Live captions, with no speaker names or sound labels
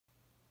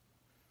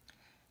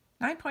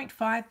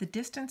9.5, the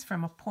distance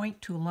from a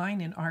point to a line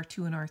in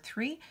R2 and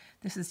R3.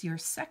 This is your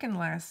second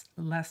last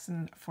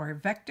lesson for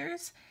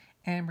vectors,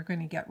 and we're going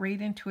to get right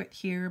into it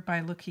here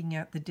by looking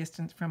at the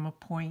distance from a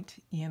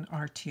point in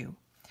R2.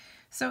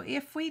 So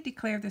if we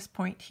declare this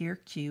point here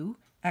Q,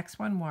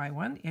 x1,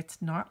 y1, it's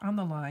not on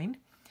the line,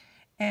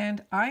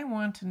 and I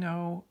want to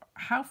know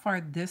how far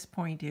this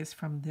point is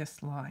from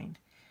this line.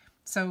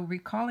 So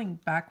recalling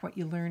back what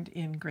you learned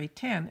in grade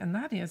 10, and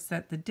that is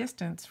that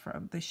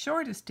the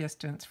shortest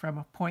distance from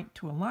a point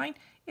to a line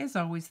is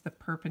always the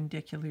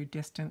perpendicular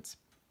distance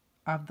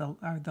of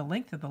the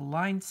length of the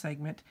line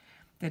segment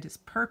that is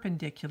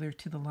perpendicular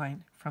to the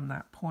line from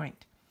that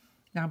point.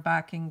 Now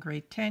back in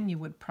grade 10, you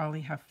would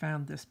probably have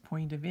found this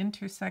point of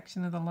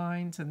intersection of the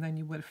lines, and then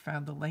you would have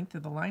found the length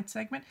of the line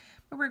segment,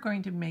 but we're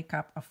going to make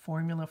up a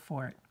formula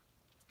for it.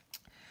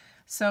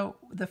 So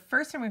the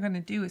first thing we're going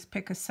to do is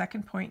pick a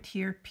second point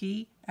here,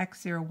 P,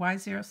 x0,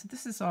 y0. So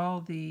this is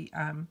all the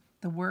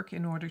work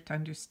in order to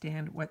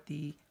understand what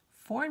the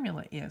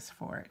formula is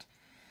for it.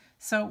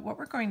 So what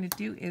we're going to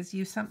do is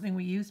use something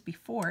we used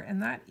before,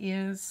 and that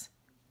is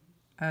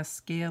a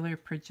scalar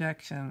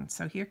projection.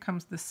 So here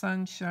comes the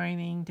sun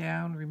shining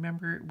down.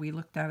 Remember, we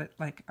looked at it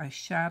like a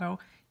shadow.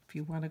 If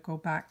you want to go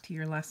back to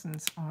your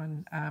lessons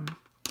on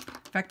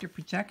vector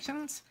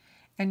projections,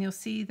 and you'll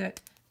see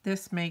that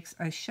this makes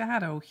a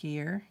shadow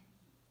here.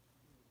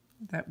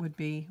 That would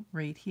be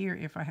right here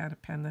if I had a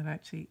pen that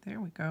actually, there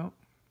we go.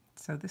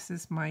 So this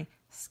is my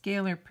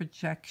scalar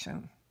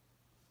projection.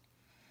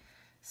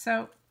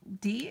 So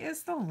D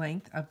is the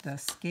length of the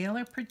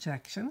scalar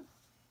projection.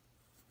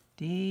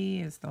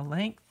 D is the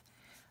length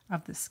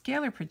of the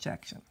scalar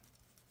projection.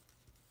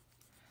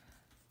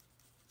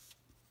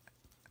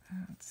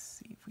 Let's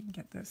see if we can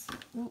get this.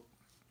 Ooh.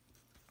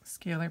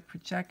 Scalar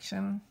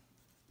projection.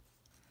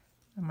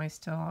 Am I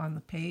still on the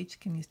page?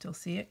 Can you still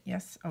see it?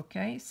 Yes.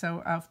 Okay.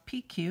 So of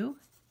PQ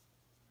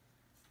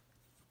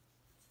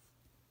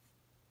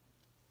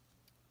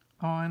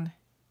on,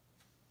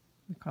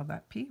 we call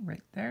that P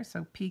right there.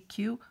 So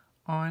PQ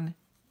on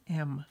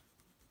M.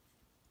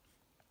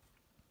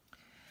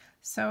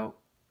 So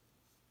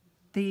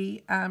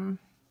the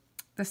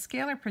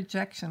scalar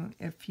projection,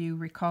 if you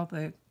recall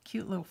the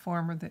cute little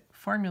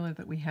formula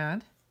that we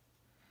had,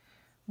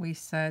 we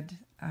said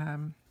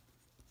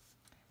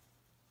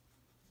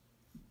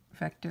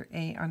vector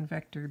A on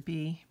vector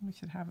B, we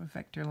should have a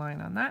vector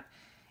line on that,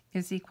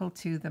 is equal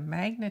to the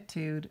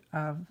magnitude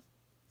of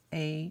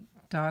A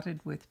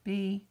dotted with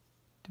B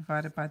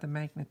divided by the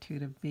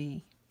magnitude of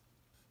B.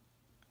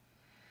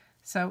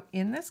 So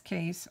in this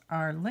case,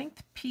 our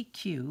length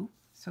PQ,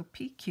 so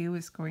PQ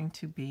is going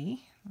to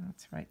be,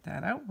 let's write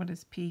that out. What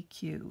is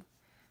PQ?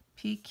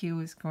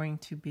 PQ is going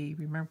to be,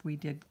 remember we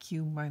did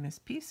Q minus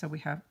P, so we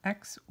have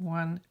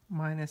x1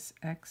 minus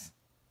x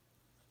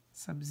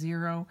sub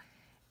 0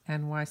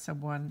 and y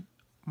sub 1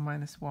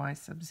 minus y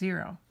sub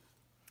 0.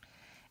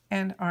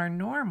 And our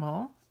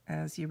normal,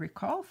 as you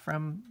recall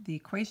from the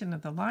equation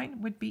of the line,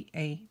 would be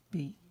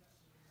AB.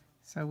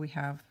 So we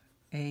have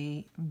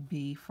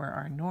AB for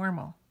our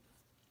normal.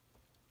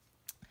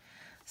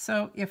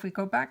 So if we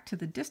go back to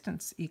the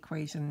distance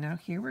equation now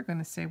here, we're going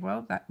to say,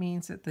 well, that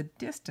means that the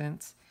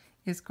distance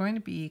is going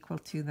to be equal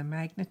to the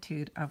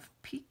magnitude of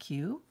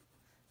PQ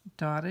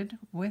dotted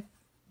with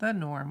the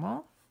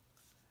normal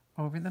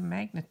over the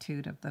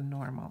magnitude of the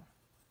normal.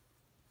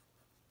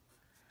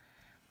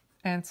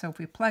 And so if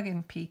we plug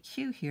in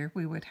PQ here,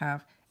 we would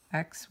have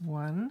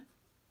x1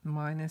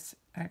 minus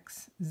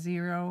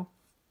x0.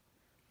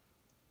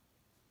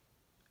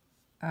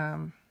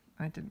 I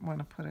didn't want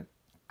to put a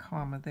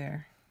comma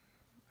there,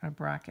 a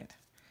bracket.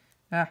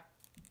 Got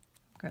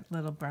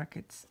little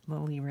brackets,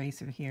 little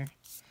eraser here.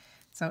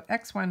 So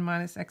x1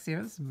 minus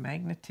x0 is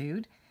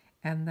magnitude,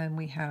 and then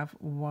we have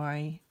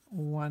y1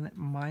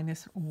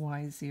 minus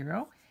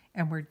y0,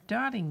 and we're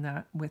dotting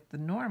that with the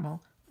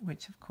normal,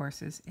 which of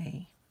course is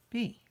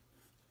AB,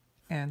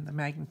 and the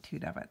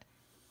magnitude of it.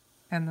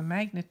 And the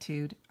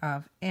magnitude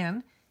of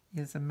n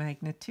is the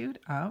magnitude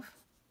of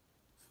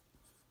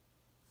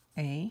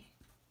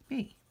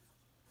AB.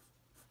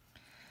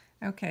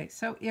 Okay,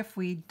 so if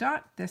we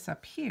dot this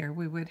up here,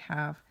 we would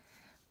have,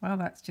 well,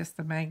 that's just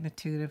the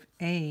magnitude of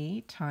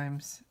A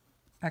times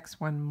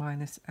x1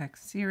 minus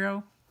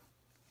x0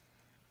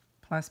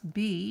 plus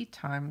B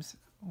times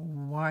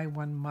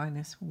y1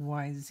 minus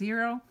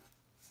y0,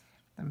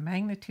 the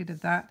magnitude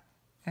of that,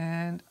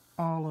 and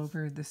all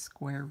over the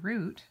square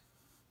root.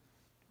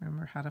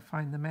 Remember how to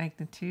find the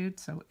magnitude,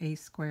 so A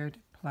squared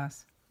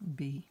plus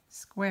B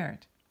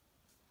squared.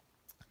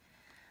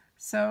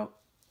 So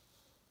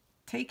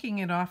taking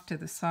it off to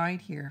the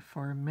side here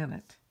for a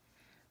minute,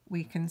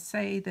 we can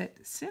say that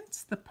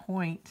since the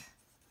point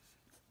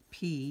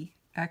P,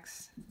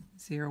 x0,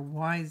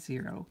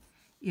 y0,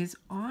 is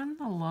on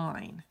the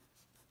line,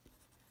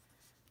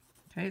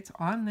 okay, it's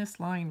on this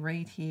line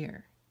right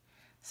here,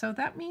 so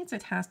that means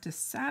it has to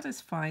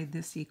satisfy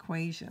this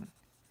equation.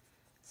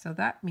 So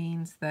that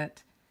means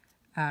that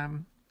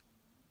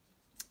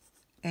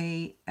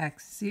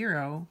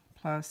ax0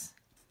 plus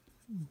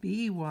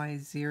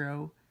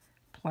by0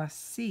 plus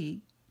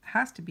c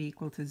has to be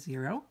equal to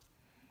 0.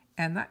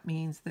 And that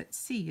means that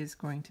c is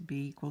going to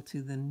be equal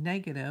to the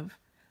negative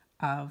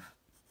of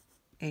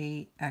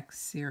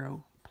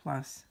ax0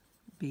 plus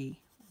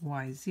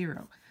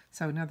by0.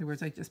 So in other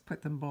words, I just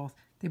put them both.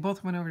 They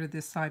both went over to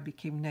this side,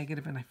 became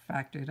negative, and I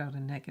factored out a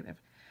negative.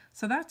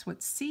 So that's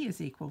what c is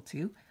equal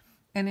to.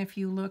 And if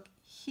you look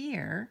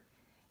here,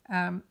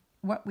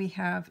 what we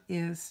have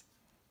is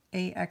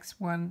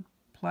ax1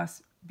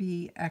 plus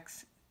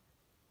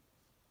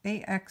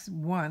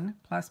ax1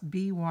 plus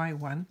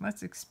by1.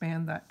 Let's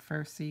expand that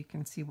first so you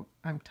can see what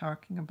I'm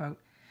talking about.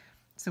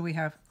 So we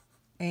have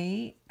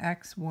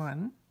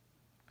ax1,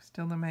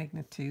 still the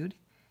magnitude,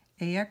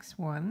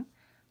 ax1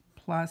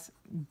 plus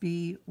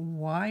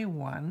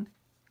by1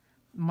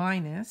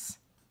 minus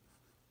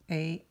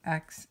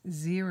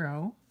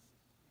ax0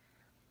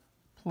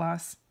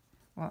 plus,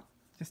 well,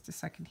 just a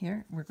second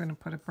here. We're going to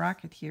put a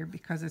bracket here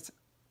because it's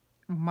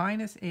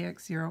minus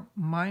ax0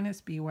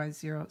 minus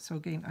by0. So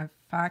again, I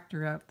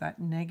factor out that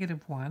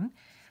 -1,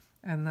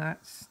 and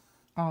that's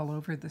all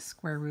over the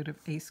square root of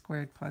a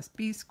squared plus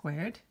b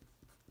squared.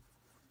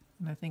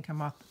 And I think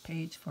I'm off the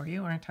page for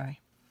you, aren't I?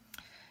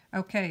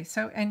 Okay,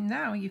 so, and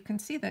now you can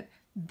see that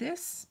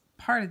this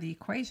part of the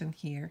equation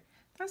here,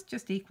 that's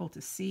just equal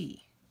to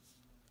c.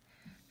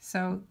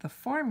 So the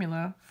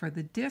formula for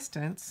the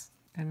distance,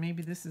 and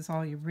maybe this is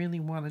all you really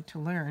wanted to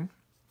learn.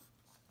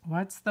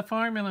 What's the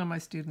formula, my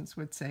students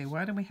would say?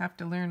 Why do we have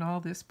to learn all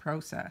this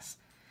process?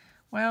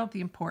 Well,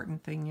 the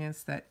important thing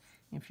is that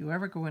if you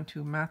ever go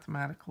into a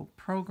mathematical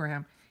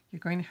program, you're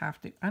going to have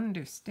to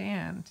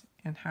understand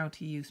and how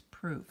to use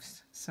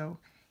proofs. So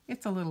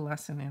it's a little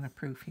lesson in a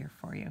proof here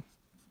for you.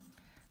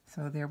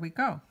 So there we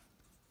go.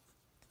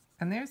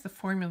 And there's the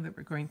formula that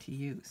we're going to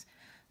use.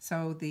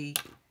 So the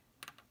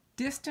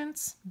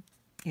distance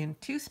in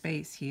 2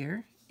 space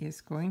here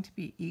is going to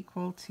be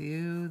equal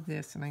to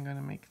this, and I'm going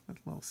to make a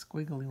little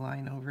squiggly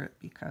line over it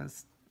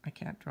because I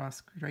can't draw a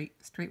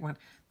straight one.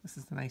 This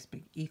is a nice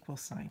big equal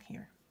sign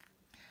here.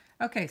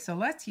 Okay, so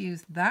let's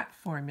use that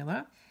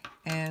formula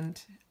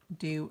and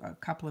do a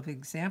couple of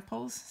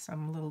examples,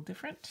 some a little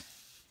different.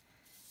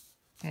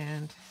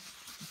 And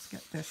let's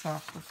get this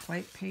off the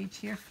plate page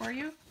here for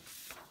you.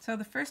 So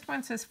the first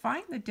one says,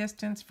 find the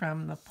distance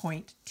from the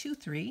point 2,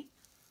 3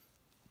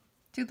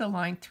 to the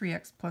line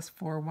 3x plus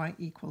 4y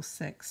equals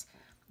 6.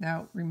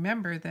 Now,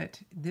 remember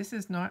that this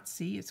is not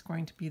c, it's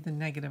going to be the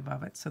negative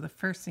of it. So the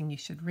first thing you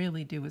should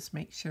really do is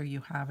make sure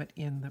you have it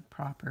in the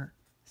proper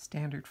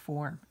standard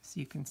form so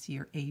you can see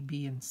your a,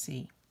 b, and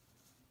c.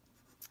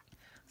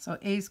 So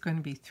a is going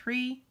to be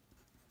 3,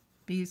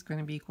 b is going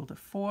to be equal to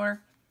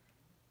 4,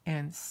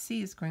 and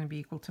c is going to be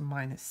equal to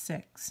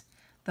 -6.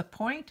 The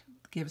point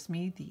gives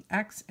me the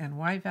x and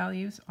y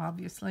values,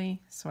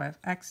 obviously. So I have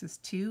x is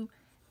 2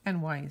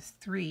 and y is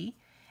 3.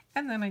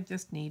 And then I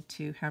just need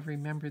to have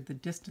remembered the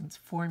distance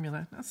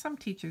formula. Now, some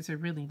teachers are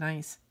really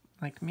nice,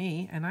 like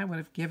me, and I would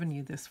have given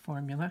you this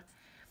formula.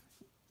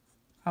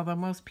 Although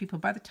most people,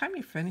 by the time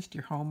you've finished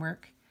your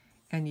homework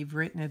and you've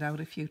written it out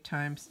a few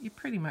times, you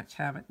pretty much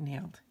have it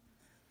nailed.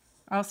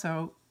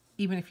 Also,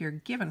 even if you're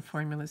given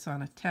formulas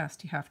on a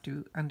test, you have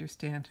to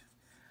understand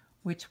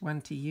which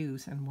one to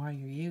use and why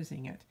you're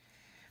using it.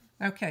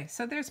 Okay,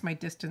 so there's my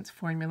distance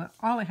formula.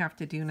 All I have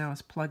to do now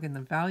is plug in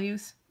the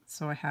values.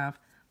 So I have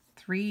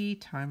 3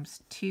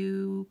 times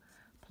 2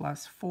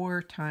 plus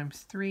 4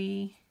 times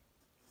 3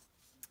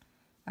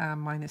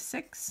 minus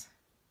 6.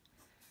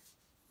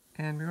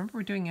 And remember,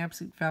 we're doing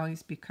absolute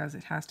values because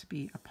it has to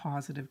be a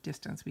positive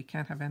distance. We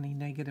can't have any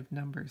negative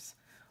numbers.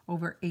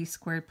 Over a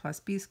squared plus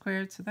b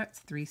squared, so that's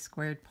 3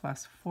 squared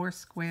plus 4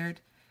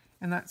 squared.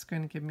 And that's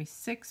going to give me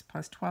 6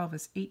 plus 12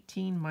 is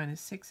 18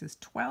 minus 6 is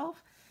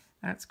 12.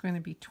 That's going to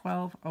be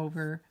 12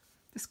 over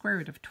the square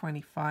root of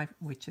 25,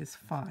 which is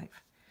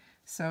 5.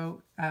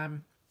 So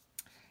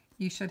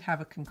you should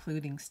have a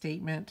concluding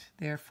statement.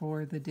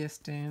 Therefore, the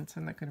distance,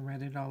 I'm not going to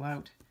write it all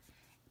out,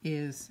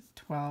 is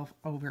 12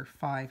 over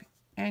 5.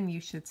 And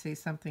you should say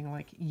something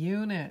like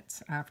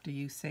units after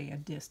you say a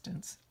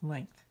distance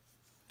length.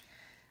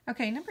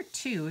 Okay, number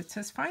 2, it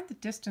says find the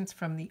distance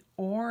from the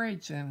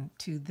origin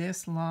to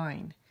this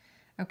line.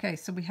 Okay,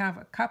 so we have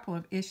a couple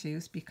of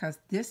issues because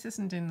this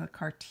isn't in the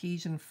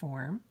Cartesian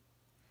form.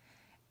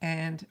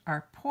 And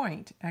our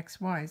point,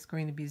 xy, is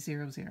going to be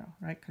 0, 0,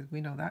 right? Because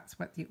we know that's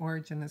what the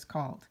origin is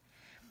called.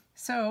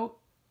 So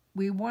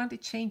we want to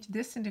change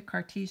this into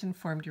Cartesian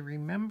form. Do you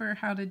remember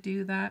how to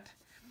do that?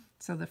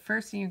 So the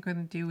first thing you're going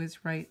to do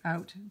is write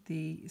out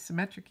the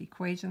symmetric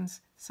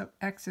equations. So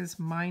x is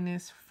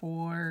minus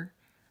 4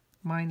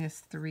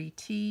 minus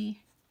 3t,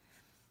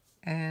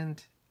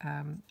 and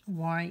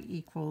y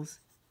equals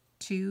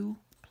 2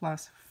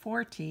 plus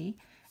 4t.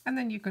 And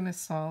then you're going to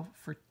solve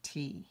for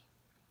t.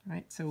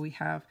 Right, so we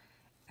have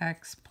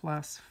x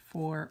plus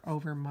 4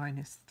 over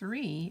minus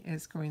 3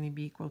 is going to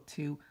be equal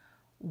to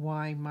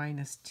y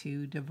minus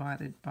 2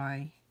 divided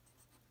by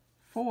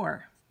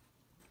 4.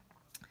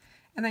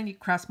 And then you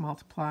cross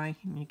multiply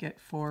and you get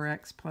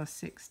 4x plus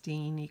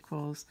 16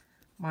 equals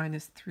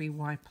minus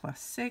 3y plus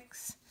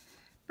 6.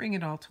 Bring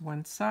it all to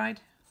one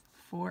side.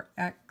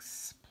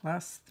 4x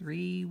plus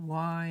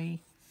 3y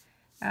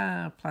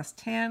plus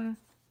 10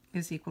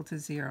 is equal to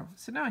 0.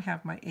 So now I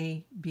have my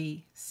a,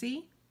 b,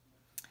 c.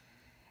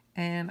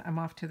 And I'm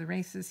off to the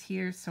races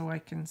here, so I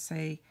can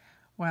say,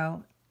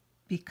 well,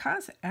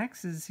 because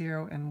x is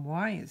 0 and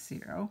y is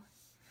 0,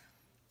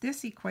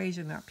 this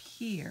equation up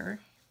here,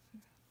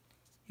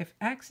 if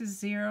x is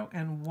 0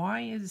 and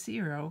y is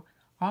 0,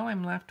 all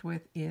I'm left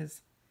with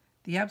is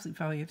the absolute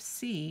value of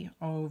c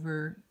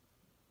over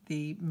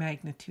the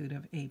magnitude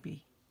of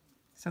AB.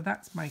 So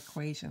that's my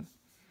equation.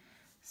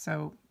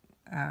 So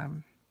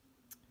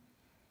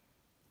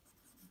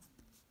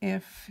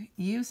if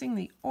using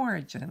the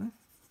origin,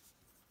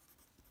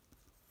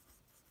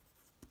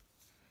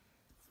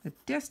 the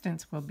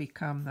distance will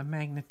become the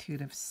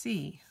magnitude of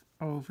c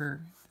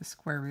over the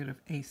square root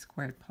of a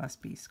squared plus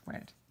b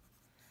squared.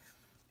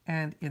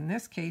 And in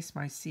this case,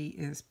 my c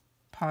is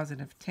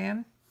positive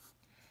 10,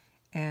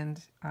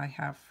 and I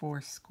have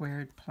 4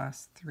 squared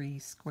plus 3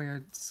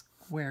 squared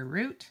square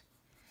root,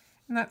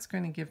 and that's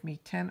going to give me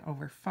 10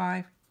 over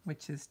 5,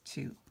 which is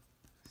 2.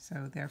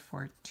 So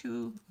therefore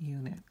 2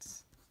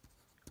 units.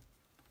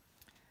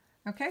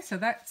 Okay, so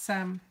that's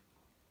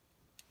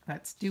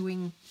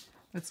doing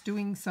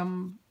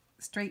some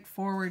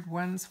straightforward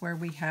ones where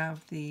we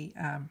have the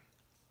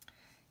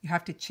you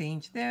have to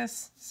change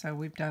this. So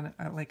we've done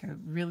like a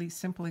really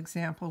simple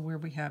example where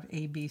we have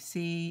a, b,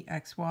 c,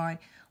 x, y,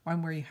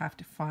 one where you have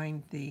to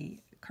find the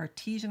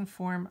Cartesian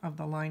form of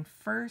the line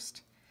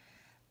first,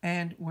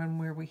 and one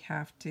where we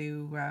have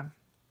to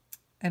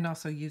and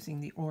also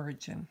using the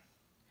origin.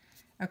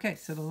 Okay,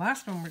 so the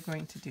last one we're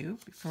going to do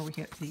before we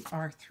hit the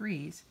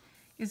R3s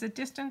is a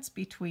distance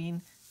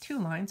between two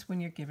lines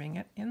when you're giving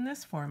it in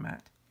this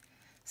format.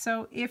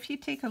 So if you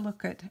take a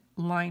look at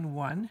line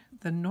 1,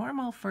 the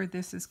normal for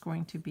this is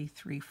going to be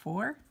 3,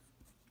 4.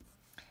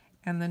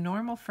 And the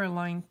normal for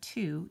line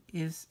 2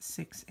 is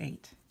 6,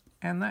 8.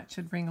 And that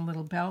should ring a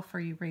little bell for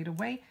you right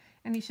away.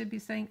 And you should be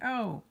saying,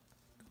 oh,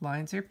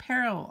 lines are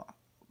parallel.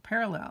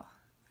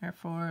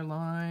 Therefore,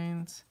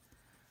 lines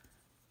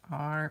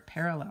are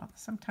parallel.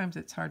 Sometimes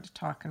it's hard to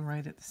talk and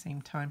write at the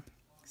same time,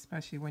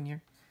 especially when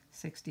you're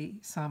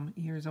 60-some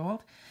years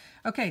old.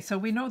 Okay, so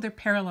we know they're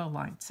parallel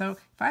lines. So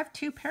if I have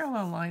two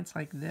parallel lines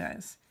like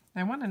this,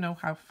 and I want to know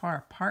how far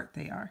apart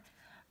they are,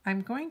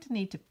 I'm going to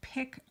need to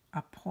pick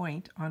a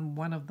point on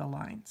one of the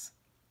lines.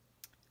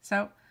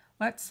 So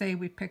let's say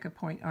we pick a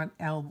point on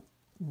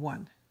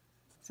L1.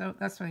 So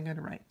that's what I'm going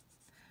to write.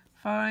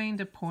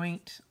 Find a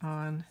point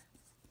on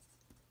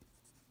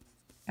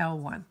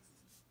L1.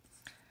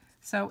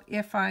 So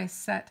if I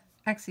set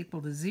x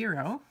equal to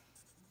 0,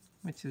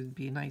 which would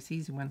be a nice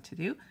easy one to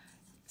do,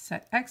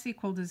 set x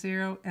equal to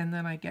 0, and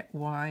then I get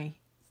y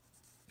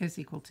is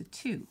equal to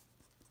 2.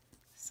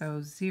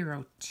 So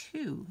 0,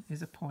 2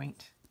 is a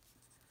point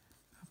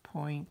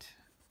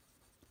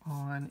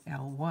on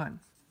L1.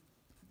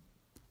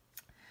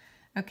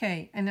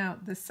 Okay, and now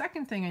the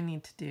second thing I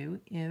need to do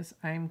is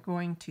I'm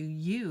going to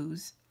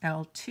use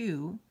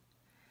L2.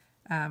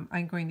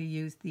 I'm going to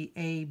use the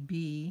A,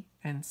 B,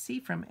 and C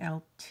from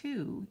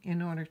L2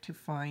 in order to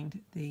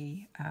find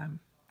the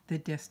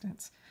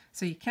distance.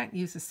 So you can't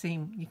use the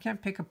same, you can't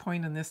pick a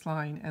point on this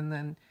line and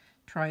then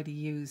try to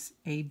use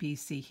A, B,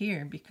 C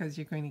here, because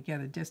you're going to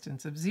get a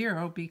distance of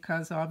 0,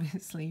 because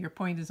obviously your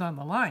point is on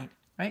the line,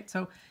 right?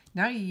 So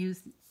now you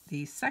use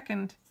the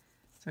second,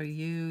 so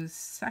use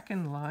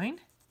second line.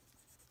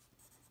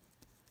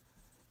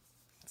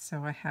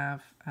 So I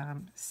have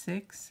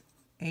 6,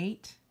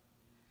 8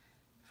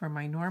 for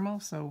my normal.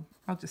 So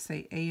I'll just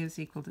say A is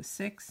equal to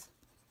 6,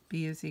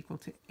 B is equal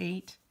to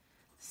 8,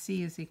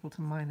 C is equal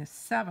to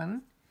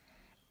 -7,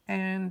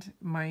 and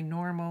my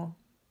normal,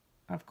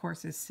 of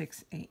course, is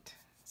 6, 8.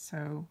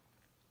 So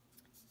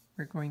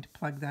we're going to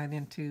plug that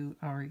into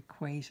our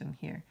equation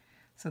here.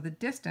 So the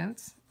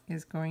distance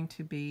is going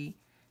to be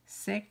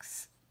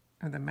 6,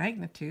 or the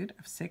magnitude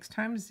of 6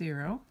 times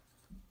 0.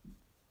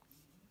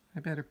 I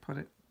better put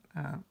it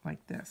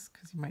like this,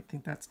 because you might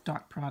think that's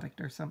dot product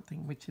or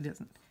something, which it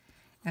isn't.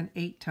 And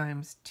 8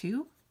 times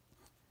 2,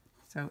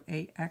 so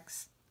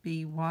ax,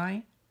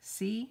 by,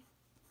 c.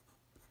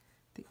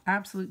 The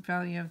absolute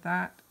value of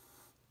that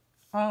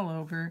all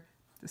over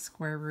the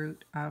square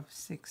root of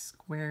 6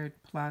 squared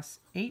plus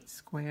 8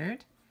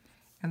 squared.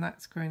 And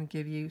that's going to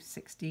give you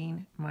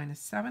 16 minus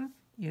 7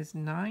 is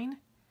 9.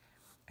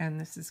 And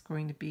this is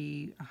going to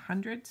be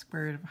 100.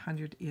 Square root of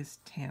 100 is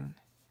 10.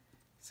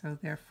 So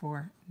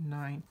therefore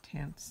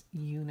 9/10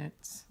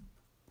 units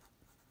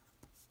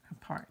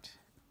apart.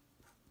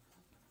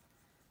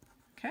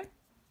 Okay.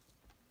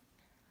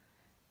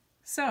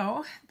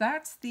 So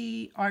that's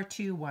the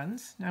R2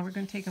 ones. Now we're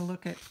going to take a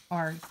look at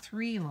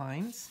R3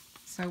 lines.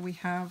 So we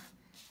have,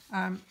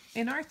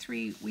 in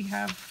R3, we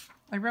have,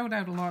 I wrote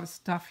out a lot of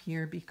stuff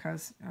here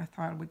because I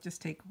thought it would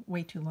just take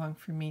way too long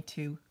for me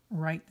to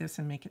write this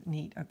and make it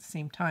neat at the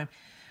same time.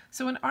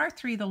 So in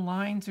R3, the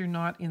lines are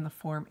not in the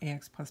form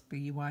ax plus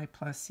by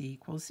plus c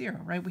equals 0,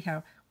 right? We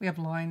have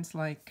lines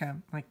like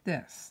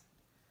this.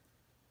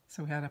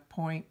 So we had a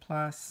point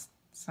plus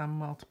some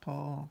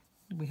multiple.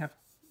 We have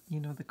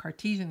the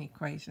Cartesian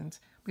equations.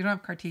 We don't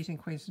have Cartesian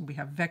equations, we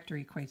have vector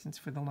equations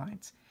for the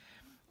lines.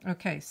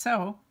 Okay,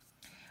 so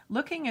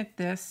looking at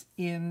this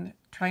in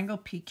triangle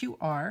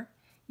PQR,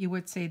 you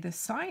would say the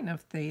sine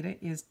of theta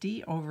is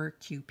d over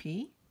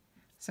QP.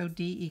 So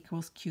d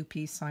equals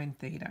QP sine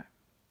theta.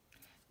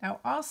 Now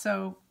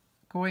also,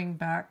 going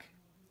back,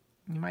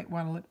 you might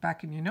want to look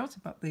back in your notes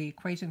about the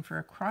equation for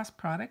a cross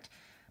product,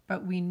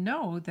 but we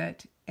know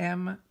that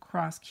m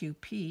cross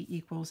QP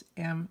equals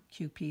m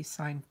QP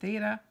sine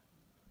theta.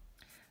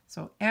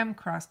 So m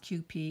cross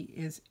QP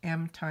is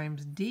m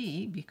times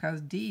d,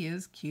 because d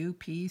is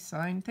QP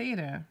sine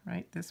theta,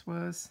 right? This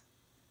was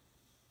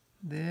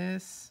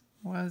this.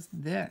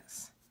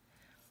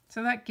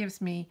 So that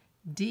gives me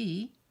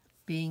d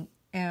being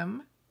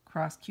m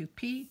cross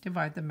QP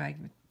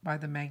divided by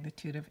the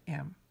magnitude of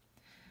m.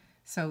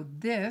 So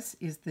this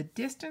is the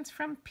distance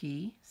from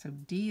P. So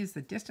d is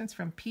the distance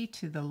from P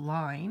to the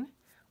line,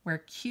 where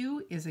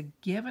Q is a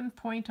given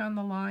point on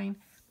the line,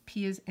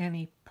 P is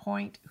any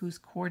point whose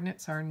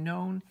coordinates are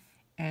known,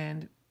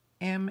 and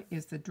m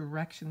is the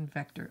direction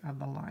vector of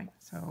the line.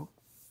 So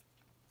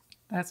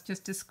that's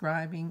just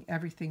describing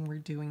everything we're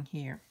doing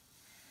here.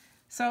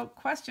 So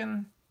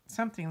question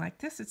something like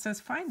this. It says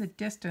find the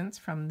distance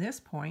from this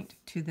point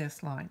to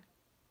this line.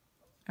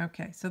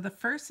 Okay, so the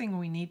first thing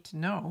we need to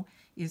know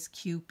is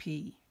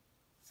QP.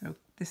 So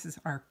this is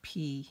our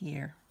P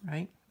here,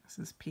 right? This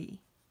is P.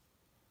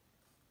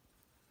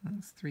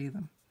 There's three of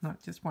them,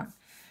 not just one.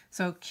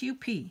 So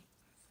QP,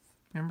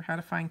 remember how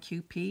to find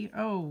QP?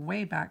 Oh,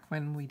 way back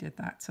when we did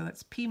that. So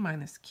that's P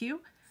minus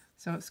Q.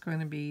 So it's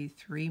going to be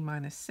 3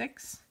 minus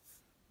 6,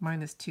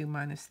 minus 2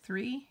 minus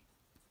 3,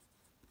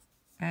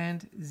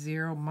 and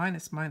 0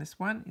 minus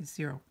 1 is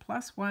 0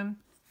 plus 1.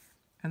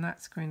 And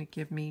that's going to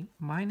give me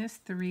minus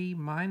 3,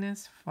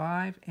 minus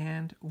 5,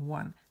 and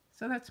 1.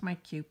 So that's my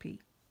QP.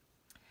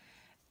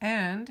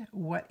 And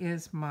what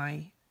is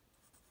my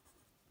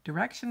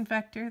direction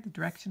vector? The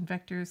direction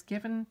vector is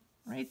given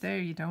right there.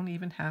 You don't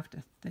even have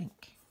to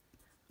think.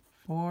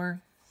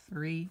 4,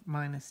 3,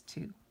 minus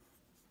 2.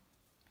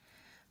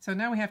 So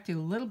now we have to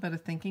do a little bit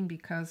of thinking,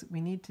 because we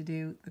need to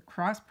do the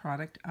cross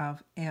product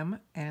of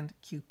m and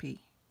QP.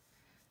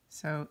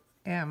 So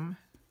m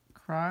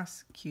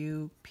cross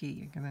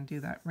QP. I'm going to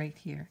do that right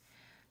here.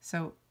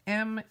 So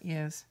m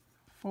is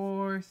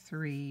 4,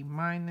 3,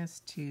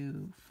 minus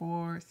 2,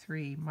 4,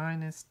 3,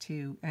 minus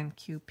 2, and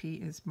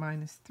QP is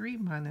minus 3,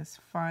 minus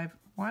 5,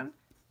 1,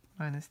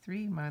 minus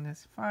 3,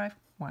 minus 5,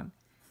 1.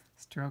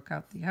 Stroke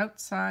out the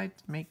outside,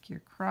 make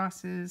your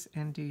crosses,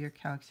 and do your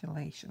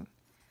calculation.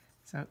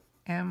 So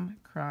m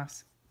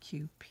cross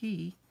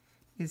QP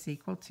is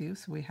equal to,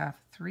 so we have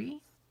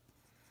 3,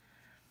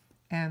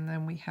 and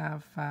then we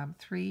have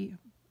 3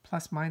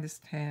 plus minus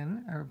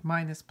 10, or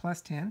minus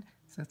plus 10,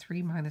 so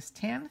 3 minus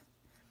 10,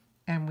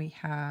 and we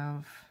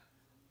have,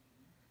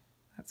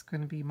 that's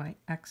going to be my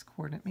x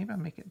coordinate. Maybe I'll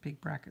make it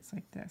big brackets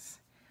like this.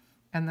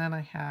 And then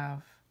I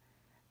have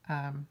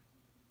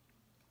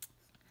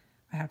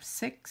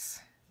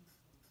 6.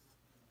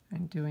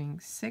 I'm doing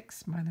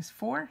 6 minus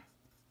 4,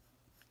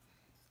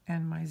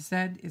 and my z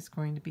is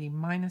going to be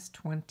minus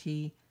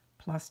 20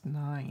 plus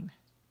 9.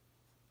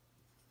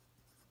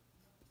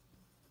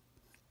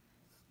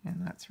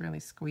 And that's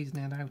really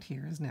squeezing it out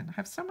here, isn't it? I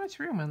have so much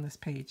room on this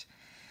page.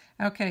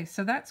 Okay,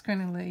 so that's going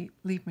to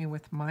leave me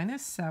with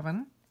minus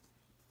 7,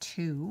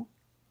 2,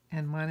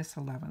 and minus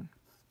 11.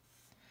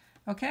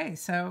 Okay,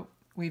 so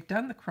we've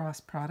done the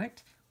cross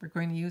product. We're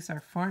going to use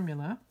our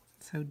formula.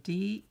 So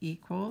D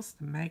equals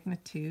the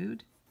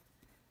magnitude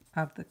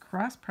of the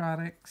cross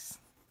products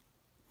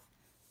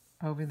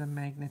over the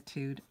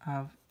magnitude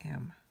of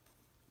M.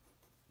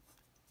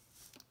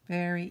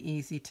 Very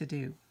easy to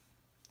do.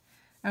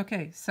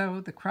 Okay,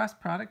 so the cross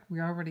product we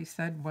already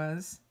said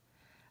was,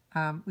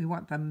 we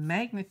want the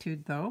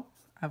magnitude though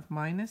of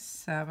minus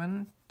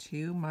 7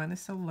 to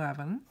minus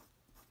 11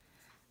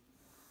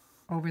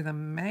 over the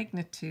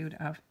magnitude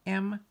of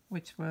M,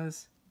 which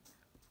was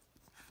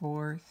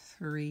 4,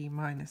 3,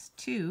 minus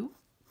 2.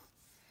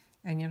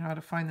 And you know how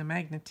to find the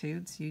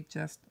magnitudes. You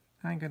just,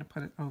 I'm going to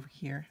put it over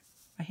here.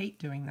 I hate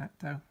doing that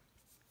though.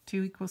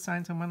 2 equal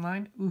signs on one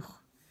line. Ooh.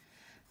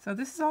 So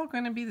this is all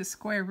going to be the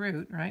square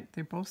root, right?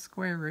 They're both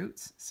square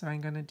roots. So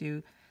I'm going to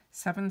do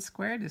 7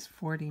 squared is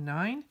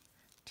 49.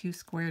 2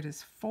 squared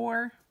is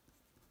 4.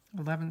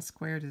 11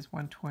 squared is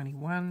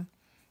 121.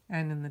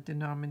 And in the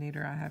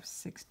denominator, I have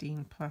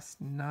 16 plus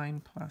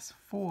 9 plus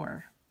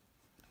 4.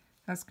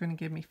 That's going to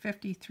give me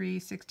 53.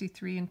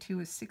 63 and 2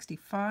 is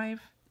 65.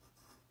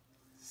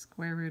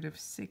 Square root of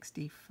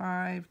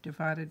 65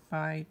 divided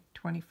by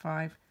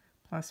 25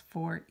 plus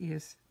 4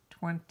 is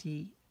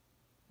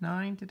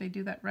 29. Did I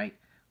do that right?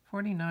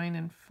 49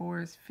 and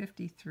 4 is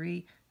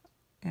 53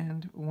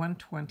 and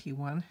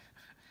 121.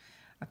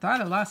 I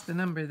thought I lost the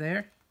number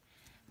there.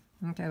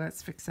 Okay,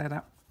 let's fix that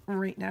up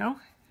right now.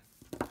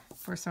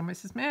 Before somebody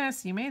says,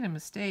 Miss, you made a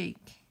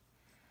mistake.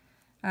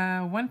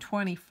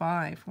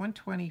 125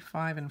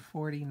 and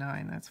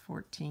 49, that's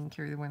 14,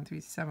 carry the 1 3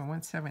 7,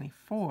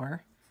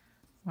 174.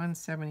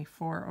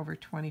 174 over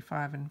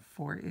 25, and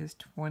 4 is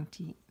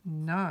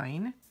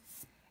 29.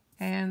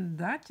 And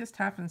that just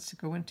happens to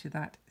go into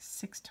that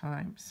 6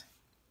 times.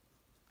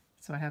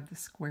 So I have the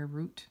square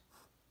root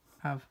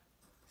of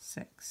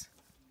 6.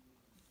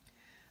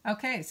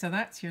 Okay, so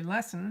that's your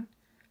lesson.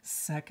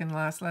 Second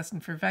last lesson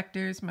for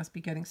vectors. Must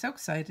be getting so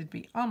excited to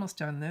be almost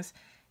done this.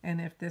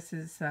 And if this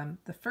is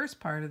the first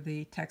part of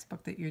the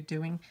textbook that you're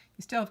doing,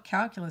 you still have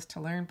calculus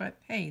to learn, but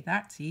hey,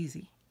 that's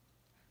easy.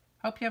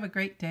 Hope you have a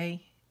great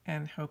day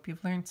and hope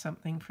you've learned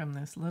something from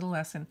this little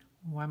lesson.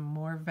 One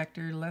more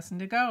vector lesson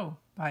to go.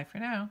 Bye for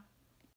now.